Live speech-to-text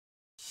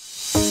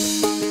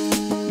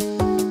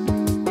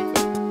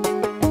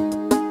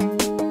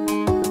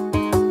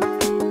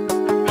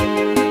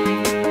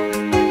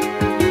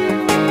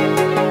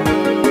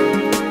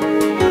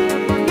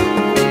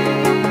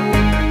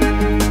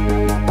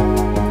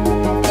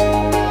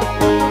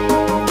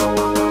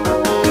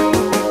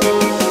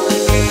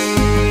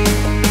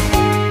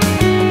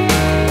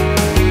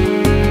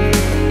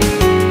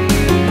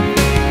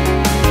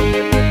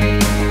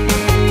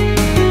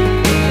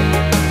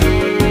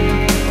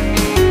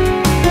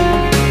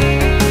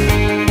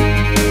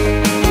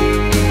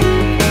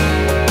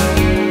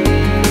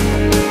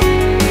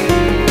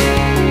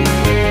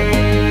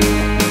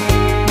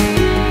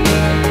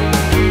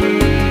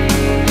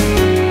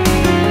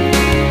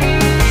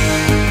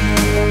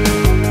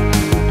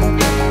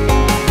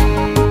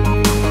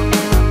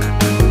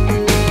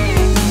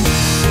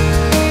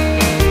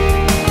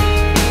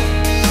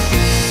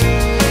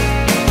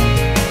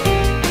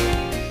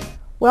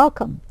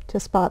Welcome to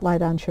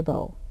Spotlight on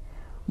Chabot.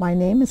 My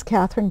name is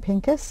Catherine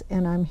Pincus,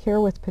 and I'm here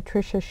with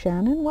Patricia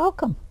Shannon.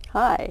 Welcome.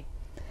 Hi.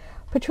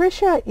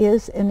 Patricia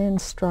is an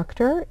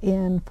instructor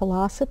in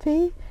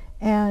philosophy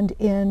and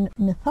in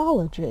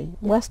mythology,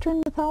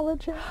 Western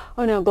mythology?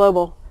 Oh no,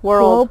 global,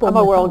 world. Global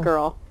I'm a world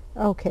mythology.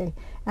 girl. Okay,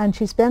 and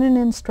she's been an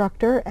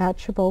instructor at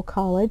Chabot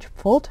College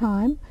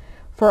full-time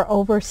for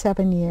over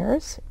 7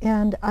 years,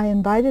 and I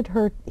invited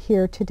her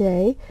here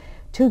today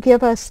to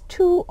give us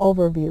two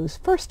overviews.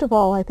 First of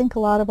all, I think a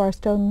lot of our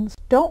students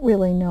don't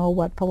really know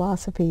what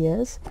philosophy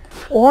is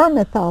or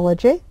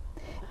mythology,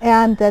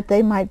 and that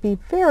they might be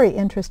very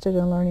interested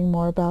in learning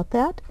more about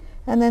that.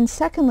 And then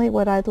secondly,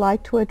 what I'd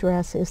like to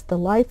address is the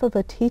life of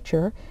a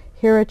teacher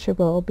here at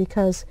Chabot,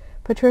 because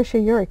Patricia,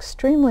 you're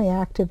extremely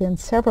active in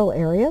several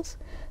areas.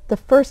 The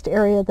first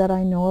area that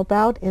I know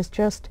about is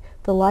just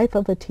the life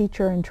of a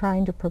teacher and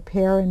trying to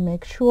prepare and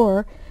make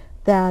sure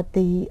that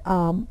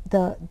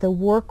the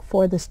work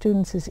for the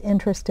students is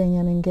interesting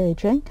and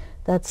engaging.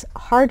 That's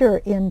harder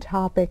in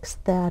topics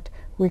that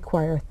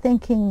require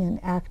thinking and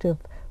active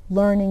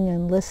learning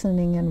and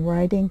listening and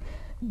writing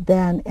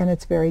and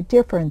it's very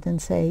different than,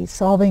 say,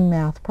 solving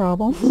math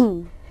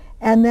problems.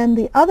 And then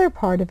the other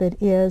part of it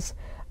is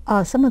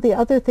some of the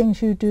other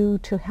things you do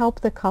to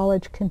help the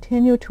college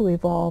continue to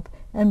evolve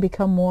and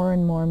become more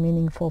and more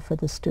meaningful for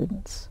the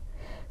students.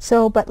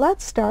 So, but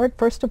let's start,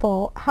 first of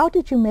all, how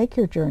did you make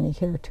your journey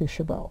here to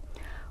Chabot?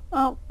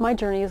 Well, my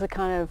journey is a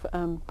kind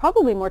of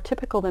probably more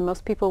typical than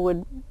most people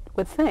would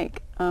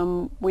think.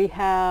 We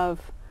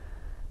have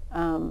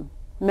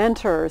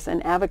mentors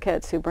and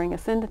advocates who bring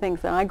us into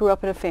things. And I grew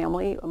up in a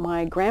family.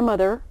 My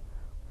grandmother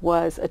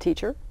was a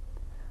teacher.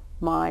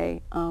 My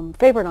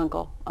favorite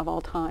uncle of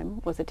all time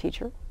was a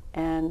teacher.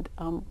 And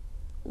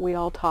we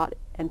all taught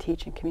and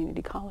teach in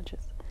community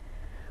colleges.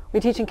 We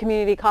teach in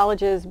community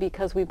colleges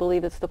because we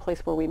believe it's the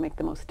place where we make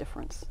the most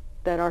difference.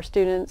 That our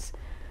students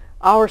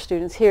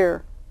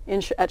here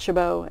at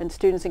Chabot and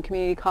students in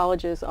community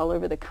colleges all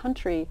over the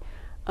country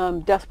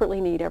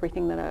desperately need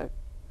everything that a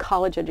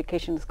college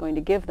education is going to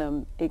give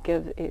them. It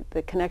gives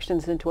the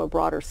connections into a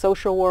broader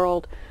social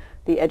world,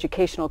 the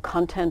educational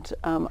content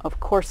of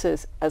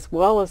courses, as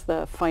well as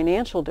the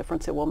financial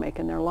difference it will make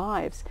in their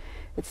lives.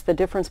 It's the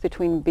difference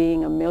between being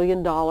 $1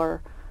 million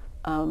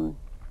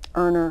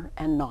earner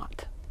and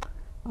not.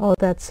 Oh,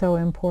 that's so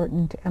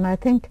important. And I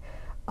think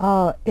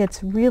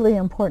it's really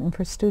important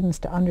for students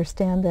to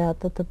understand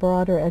that the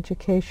broader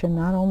education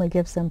not only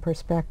gives them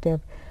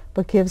perspective,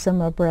 but gives them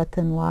a breadth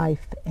in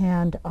life.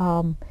 And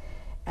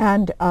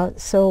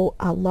so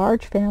a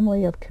large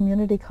family of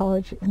community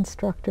college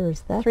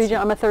instructors.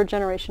 I'm a third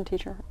generation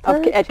teacher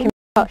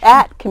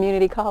at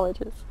community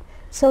colleges.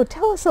 So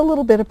tell us a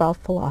little bit about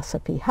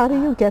philosophy. How do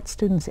you get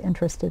students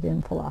interested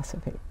in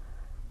philosophy?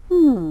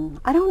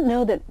 I don't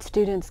know that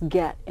students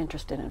get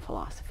interested in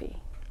philosophy.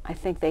 I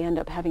think they end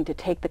up having to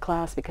take the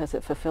class because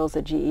it fulfills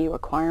a GE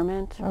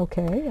requirement.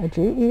 Okay, a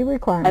GE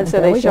requirement. And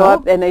so they show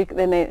up and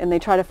they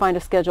try to find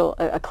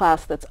a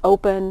class that's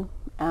open,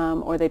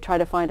 or they try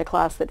to find a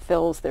class that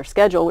fills their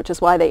schedule, which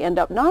is why they end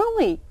up not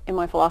only in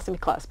my philosophy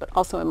class but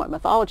also in my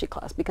mythology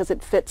class, because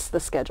it fits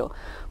the schedule.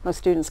 Most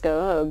students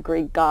go, oh,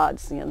 Greek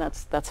gods,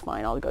 that's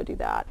fine, I'll go do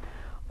that.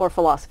 Or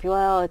philosophy,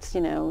 well, it's,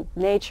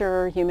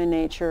 nature, human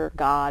nature,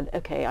 God,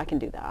 okay, I can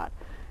do that.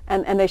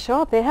 And they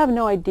show up, they have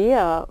no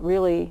idea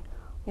really,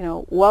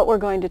 what we're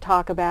going to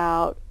talk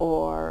about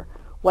or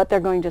what they're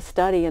going to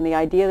study, and the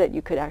idea that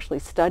you could actually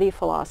study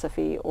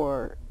philosophy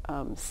or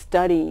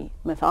study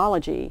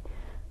mythology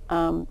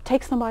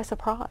takes them by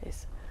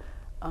surprise.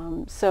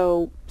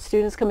 So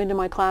students come into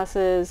my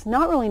classes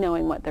not really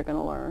knowing what they're going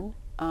to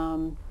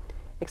learn,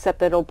 except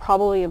that it'll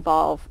probably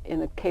involve, in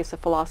the case of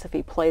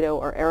philosophy, Plato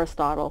or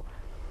Aristotle.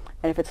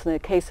 And if it's in the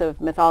case of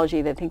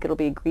mythology, they think it'll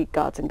be Greek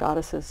gods and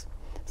goddesses.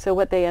 So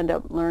what they end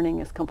up learning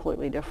is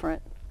completely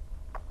different.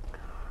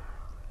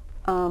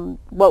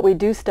 What we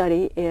do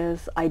study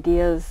is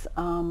ideas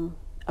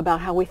about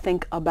how we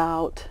think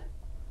about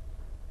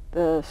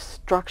the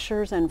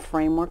structures and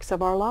frameworks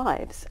of our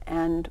lives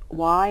and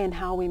why and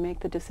how we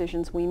make the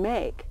decisions we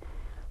make.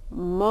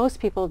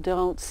 Most people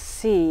don't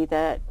see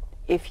that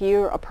if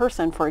you're a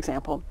person, for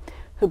example,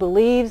 who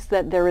believes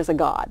that there is a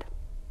God,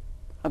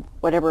 of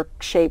whatever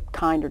shape,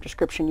 kind, or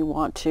description you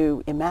want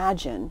to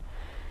imagine,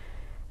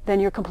 then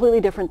you're completely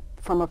different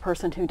from a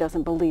person who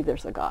doesn't believe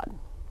there's a God,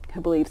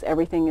 who believes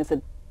everything is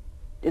a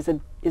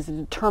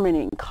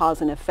determining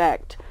cause and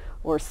effect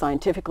or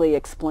scientifically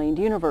explained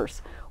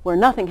universe, where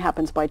nothing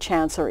happens by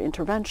chance or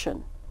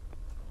intervention.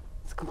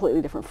 It's a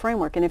completely different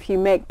framework. And if you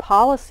make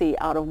policy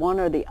out of one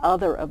or the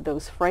other of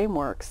those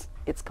frameworks,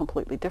 it's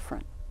completely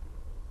different.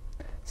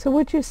 So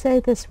would you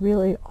say this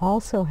really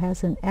also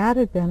has an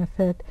added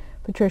benefit,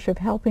 Patricia, of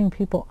helping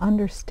people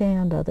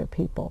understand other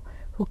people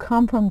who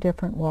come from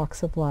different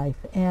walks of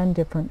life and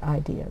different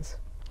ideas?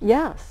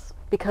 Yes,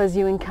 because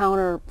you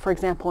encounter, for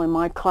example, in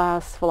my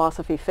class,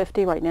 Philosophy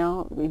 50, right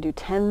now, we do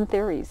 10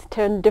 theories,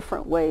 10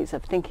 different ways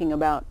of thinking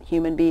about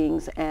human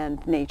beings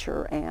and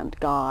nature and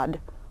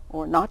God,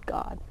 or not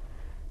God.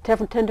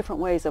 10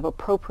 different ways of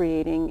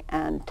appropriating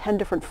and 10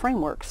 different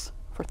frameworks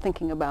for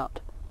thinking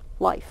about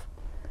life.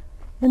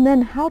 And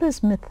then how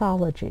does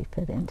mythology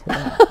fit into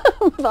that?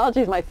 Mythology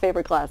is my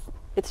favorite class.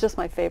 It's just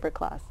my favorite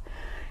class.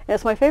 And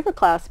it's my favorite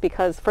class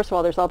because, first of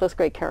all, there's all those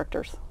great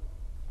characters,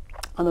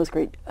 all those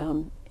great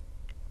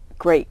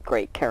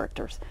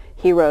characters,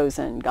 heroes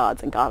and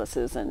gods and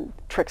goddesses and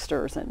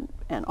tricksters and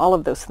all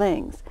of those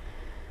things.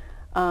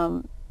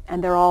 And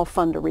they're all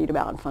fun to read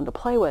about and fun to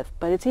play with,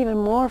 but it's even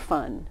more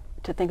fun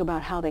to think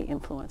about how they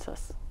influence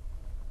us.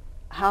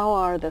 How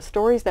are the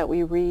stories that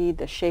we read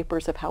the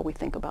shapers of how we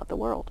think about the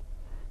world?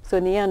 So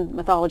in the end,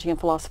 mythology and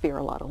philosophy are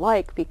a lot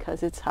alike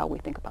because it's how we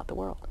think about the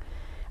world.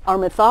 Our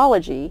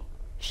mythology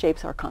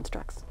shapes our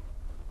constructs.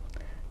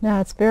 Now,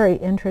 it's very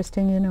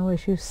interesting, you know,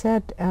 as you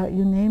said,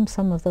 you named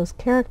some of those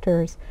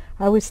characters.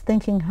 I was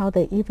thinking how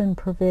they even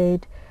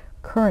pervade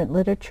current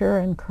literature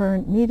and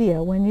current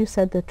media. When you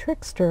said the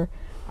trickster,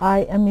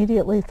 I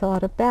immediately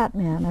thought of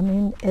Batman. I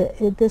mean,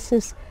 this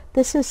is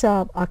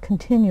a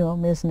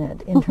continuum, isn't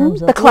it, in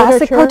terms of the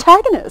classic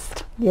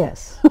protagonist.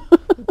 Yes.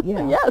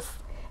 Yeah. Yes.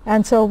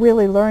 And so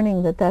really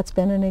learning that that's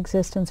been in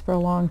existence for a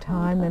long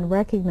time and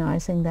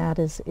recognizing that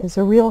is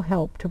a real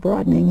help to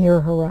broadening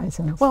your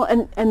horizons. Well,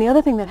 and the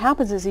other thing that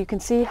happens is you can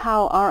see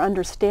how our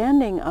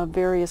understanding of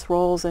various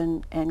roles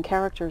and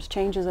characters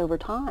changes over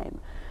time.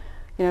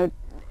 You know,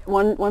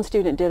 one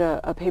student did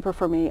a paper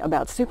for me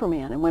about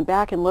Superman and went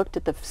back and looked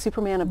at the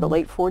Superman of the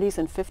late 40s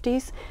and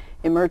 50s,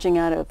 emerging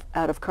out of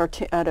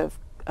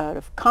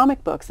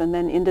comic books and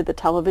then into the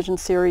television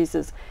series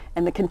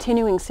and the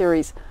continuing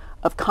series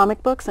of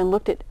comic books, and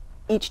looked at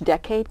each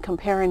decade,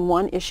 comparing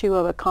one issue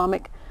of a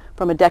comic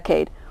from a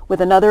decade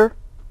with another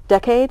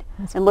decade.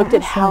 That's and looked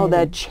at how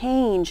the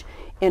change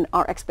in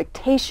our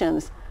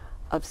expectations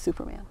of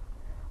Superman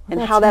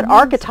and how that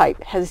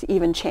archetype has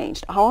even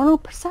changed, our own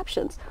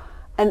perceptions.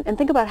 And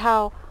think about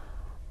how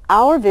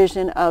our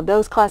vision of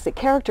those classic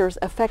characters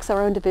affects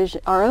our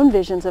own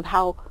visions of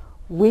how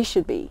we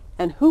should be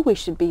and who we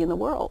should be in the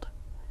world.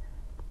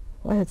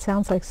 Well, it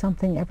sounds like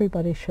something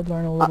everybody should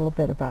learn a little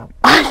bit about.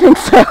 I think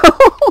so.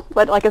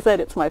 But like I said,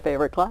 it's my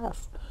favorite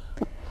class.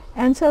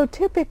 And so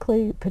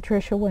typically,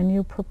 Patricia, when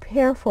you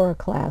prepare for a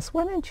class,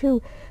 why don't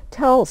you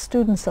tell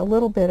students a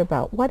little bit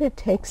about what it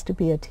takes to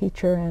be a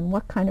teacher and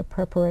what kind of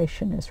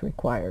preparation is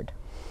required?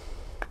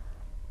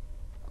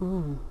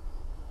 I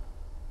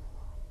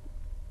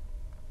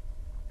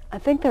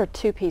think there are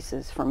two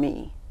pieces for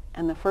me.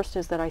 And the first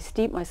is that I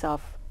steep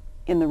myself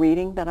in the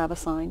reading that I've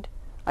assigned.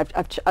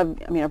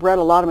 I've read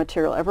a lot of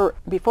material.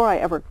 Before I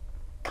ever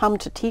come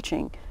to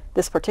teaching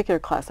this particular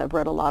class, I've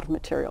read a lot of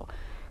material.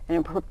 And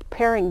in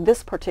preparing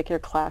this particular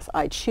class,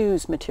 I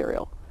choose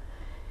material.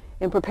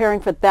 In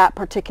preparing for that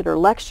particular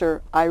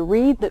lecture, I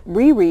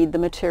reread the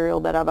material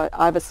that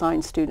I've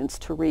assigned students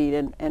to read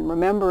and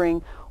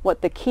remembering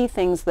what the key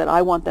things that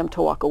I want them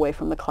to walk away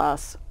from the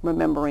class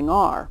remembering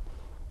are.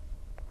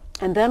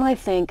 And then I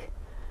think,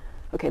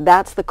 okay,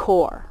 that's the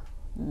core.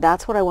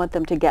 That's what I want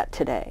them to get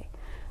today.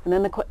 And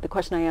then the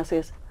question I ask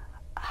is,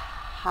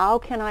 how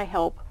can I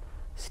help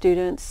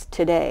students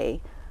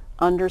today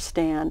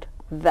understand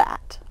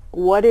that?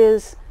 What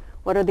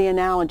are the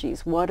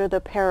analogies? What are the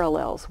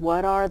parallels?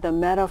 What are the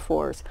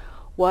metaphors?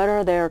 What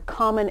are their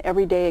common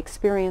everyday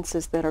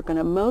experiences that are going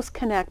to most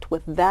connect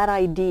with that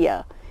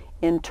idea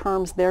in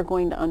terms they're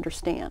going to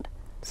understand?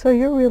 So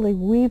you're really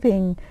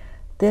weaving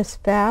this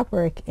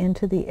fabric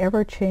into the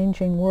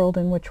ever-changing world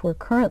in which we're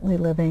currently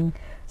living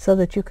so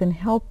that you can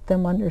help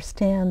them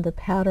understand the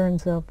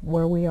patterns of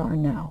where we are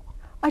now.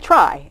 I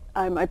try.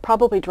 I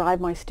probably drive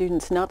my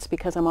students nuts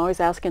because I'm always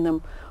asking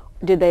them,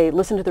 did they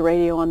listen to the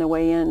radio on the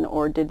way in,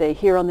 or did they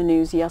hear on the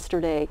news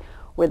yesterday?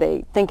 Were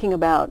they thinking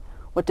about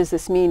what does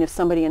this mean if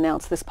somebody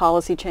announced this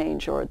policy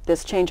change or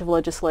this change of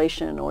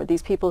legislation or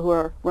these people who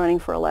are running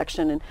for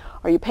election, and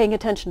are you paying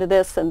attention to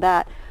this and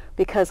that?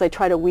 Because I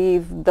try to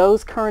weave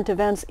those current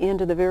events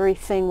into the very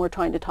thing we're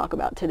trying to talk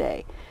about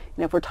today.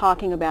 And if we're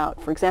talking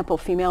about, for example,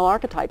 female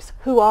archetypes,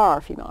 who are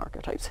our female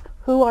archetypes?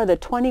 Who are the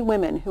 20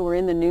 women who are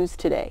in the news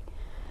today?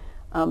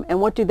 And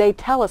what do they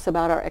tell us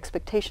about our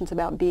expectations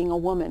about being a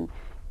woman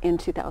in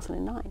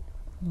 2009?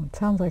 Well, it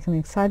sounds like an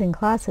exciting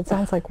class. It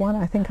sounds like one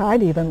I think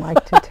I'd even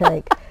like to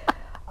take.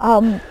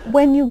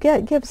 When you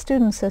give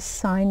students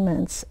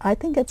assignments, I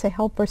think it's a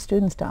help for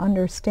students to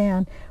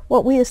understand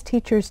what we as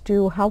teachers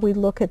do, how we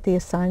look at the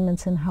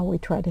assignments, and how we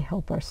try to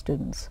help our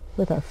students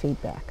with our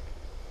feedback.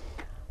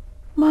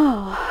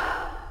 Well,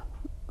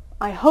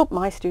 I hope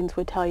my students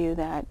would tell you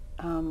that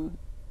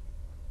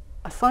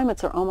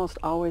assignments are almost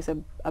always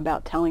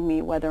about telling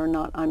me whether or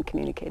not I'm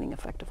communicating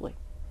effectively.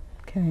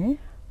 Okay.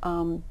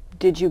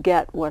 Did you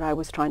get what I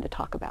was trying to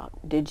talk about?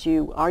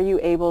 Are you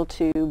able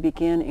to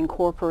begin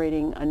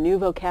incorporating a new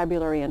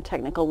vocabulary and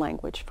technical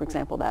language, for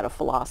example, that of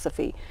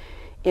philosophy,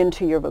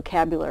 into your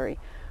vocabulary?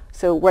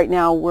 So right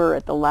now we're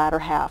at the latter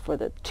half, or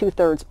the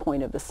 2/3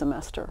 point of the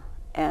semester,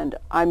 and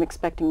I'm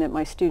expecting that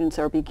my students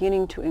are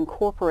beginning to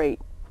incorporate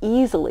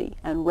easily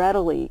and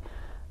readily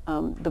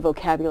the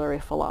vocabulary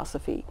of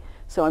philosophy.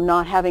 So I'm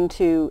not having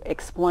to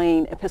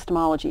explain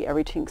epistemology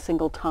every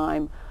single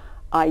time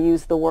I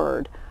use the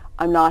word.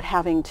 I'm not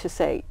having to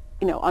say,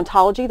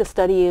 ontology, the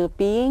study of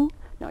being.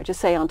 No, I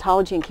just say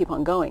ontology and keep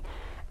on going.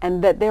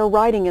 And that their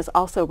writing is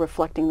also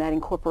reflecting that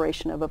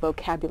incorporation of a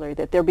vocabulary,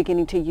 that they're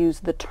beginning to use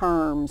the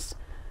terms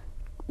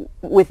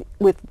with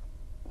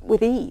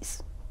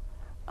ease.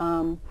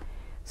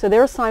 So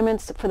their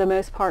assignments, for the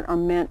most part, are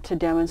meant to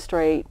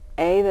demonstrate,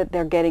 A, that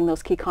they're getting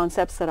those key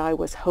concepts that I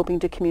was hoping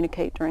to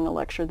communicate during a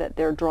lecture, that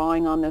they're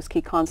drawing on those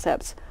key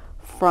concepts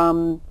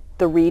from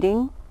the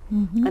reading,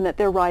 and that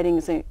their writing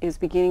is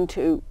beginning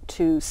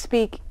to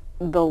speak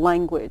the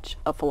language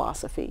of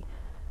philosophy.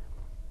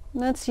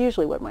 And that's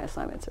usually what my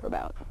assignments are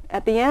about.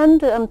 At the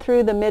end,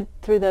 through the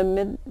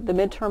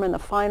midterm and the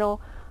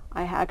final,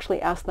 I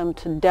actually ask them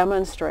to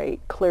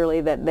demonstrate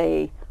clearly that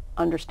they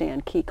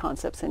understand key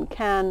concepts and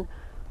can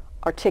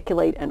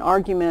articulate an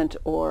argument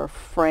or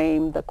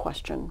frame the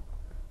question.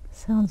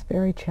 Sounds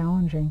very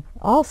challenging.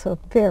 Also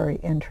very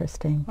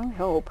interesting. I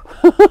hope.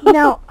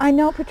 Now, I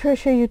know,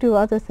 Patricia, you do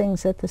other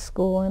things at the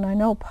school, and I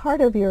know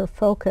part of your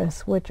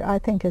focus, which I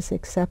think is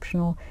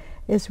exceptional,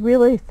 is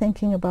really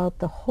thinking about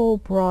the whole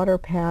broader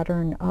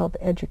pattern of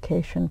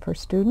education for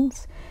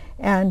students,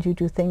 and you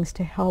do things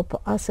to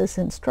help us as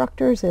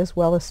instructors as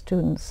well as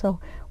students. So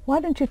why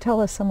don't you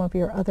tell us some of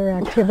your other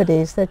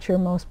activities that you're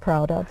most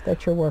proud of,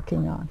 that you're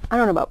working on? I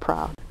don't know about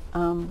proud.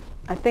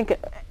 I think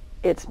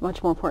it's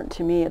much more important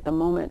to me at the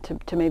moment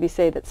to maybe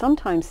say that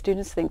sometimes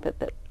students think that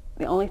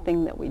the only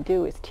thing that we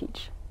do is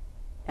teach.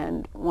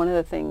 And one of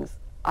the things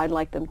I'd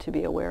like them to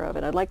be aware of,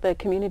 and I'd like the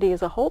community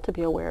as a whole to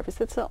be aware of,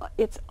 is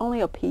it's only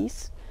a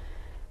piece.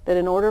 That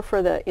in order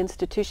for the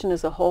institution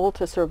as a whole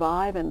to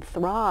survive and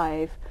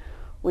thrive,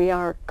 we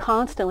are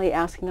constantly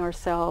asking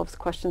ourselves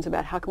questions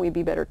about how can we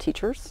be better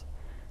teachers?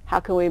 How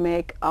can we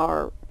make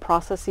our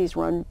processes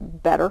run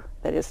better?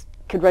 That is,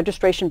 could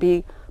registration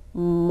be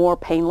more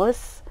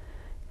painless?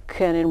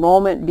 Can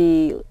enrollment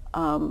be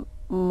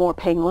more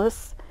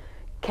painless?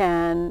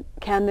 Can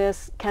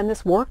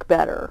this work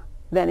better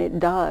than it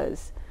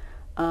does?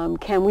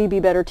 Can we be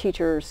better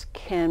teachers?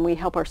 Can we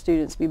help our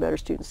students be better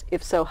students?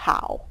 If so,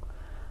 how?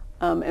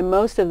 And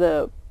most of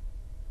the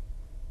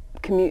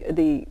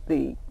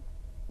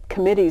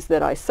committees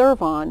that I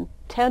serve on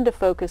tend to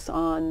focus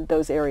on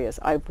those areas.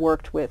 I've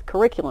worked with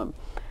curriculum,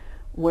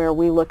 where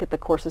we look at the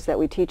courses that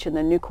we teach and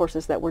the new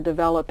courses that we're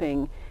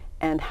developing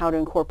and how to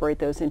incorporate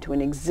those into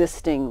an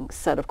existing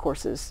set of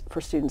courses for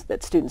students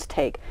that students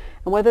take.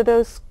 And whether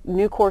those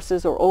new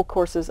courses or old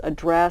courses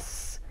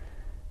address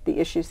the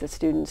issues that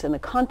students, and the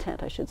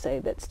content, I should say,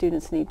 that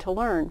students need to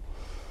learn,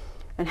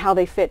 and how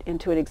they fit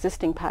into an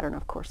existing pattern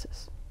of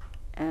courses.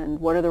 And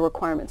what are the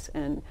requirements,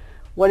 and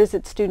what is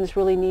it students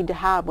really need to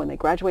have when they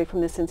graduate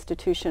from this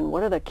institution?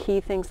 What are the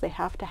key things they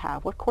have to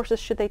have? What courses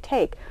should they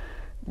take?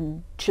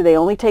 Should they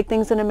only take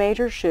things in a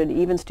major? Should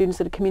even students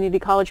at a community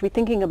college be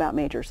thinking about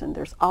majors? And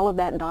there's all of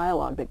that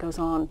dialogue that goes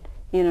on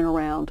in and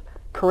around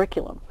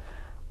curriculum.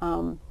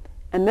 And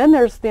then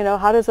there's,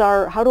 how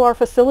do our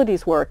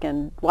facilities work,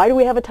 and why do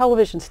we have a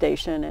television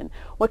station, and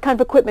what kind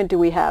of equipment do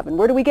we have, and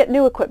where do we get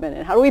new equipment,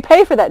 and how do we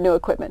pay for that new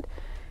equipment?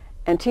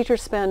 And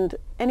teachers spend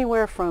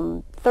anywhere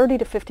from 30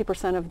 to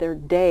 50% of their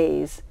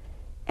days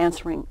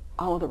answering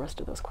all of the rest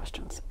of those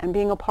questions and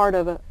being a part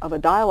of a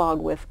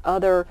dialogue with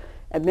other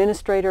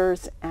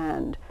administrators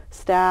and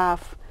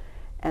staff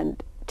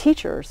and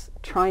teachers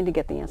trying to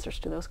get the answers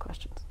to those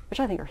questions, which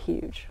I think are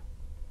huge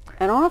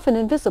and are often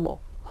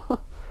invisible.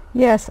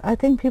 Yes, I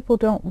think people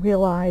don't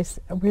realize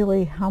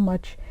really how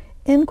much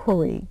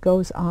inquiry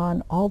goes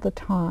on all the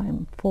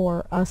time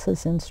for us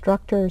as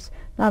instructors,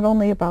 not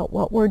only about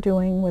what we're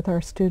doing with our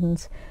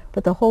students,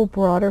 but the whole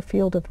broader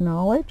field of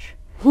knowledge,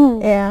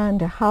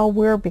 and how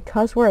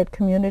because we're at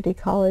community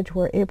college,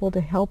 we're able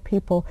to help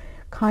people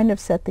kind of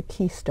set the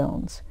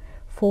keystones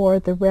for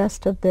the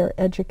rest of their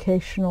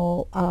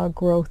educational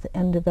growth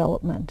and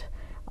development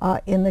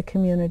in the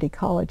community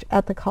college,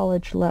 at the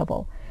college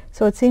level.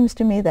 So it seems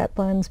to me that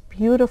blends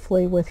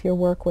beautifully with your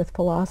work with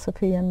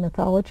philosophy and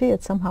mythology.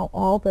 It's somehow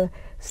all the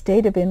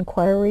state of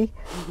inquiry,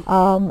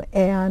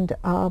 and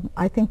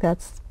I think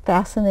that's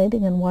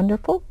fascinating and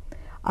wonderful.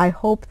 I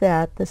hope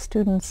that the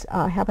students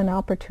have an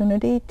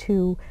opportunity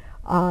to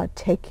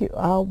take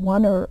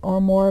one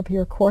or more of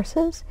your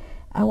courses.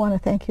 I want to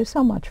thank you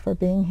so much for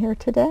being here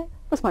today.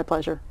 It was my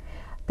pleasure.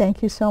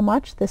 Thank you so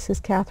much. This is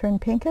Catherine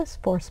Pincus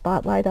for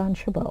Spotlight on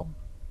Chabot.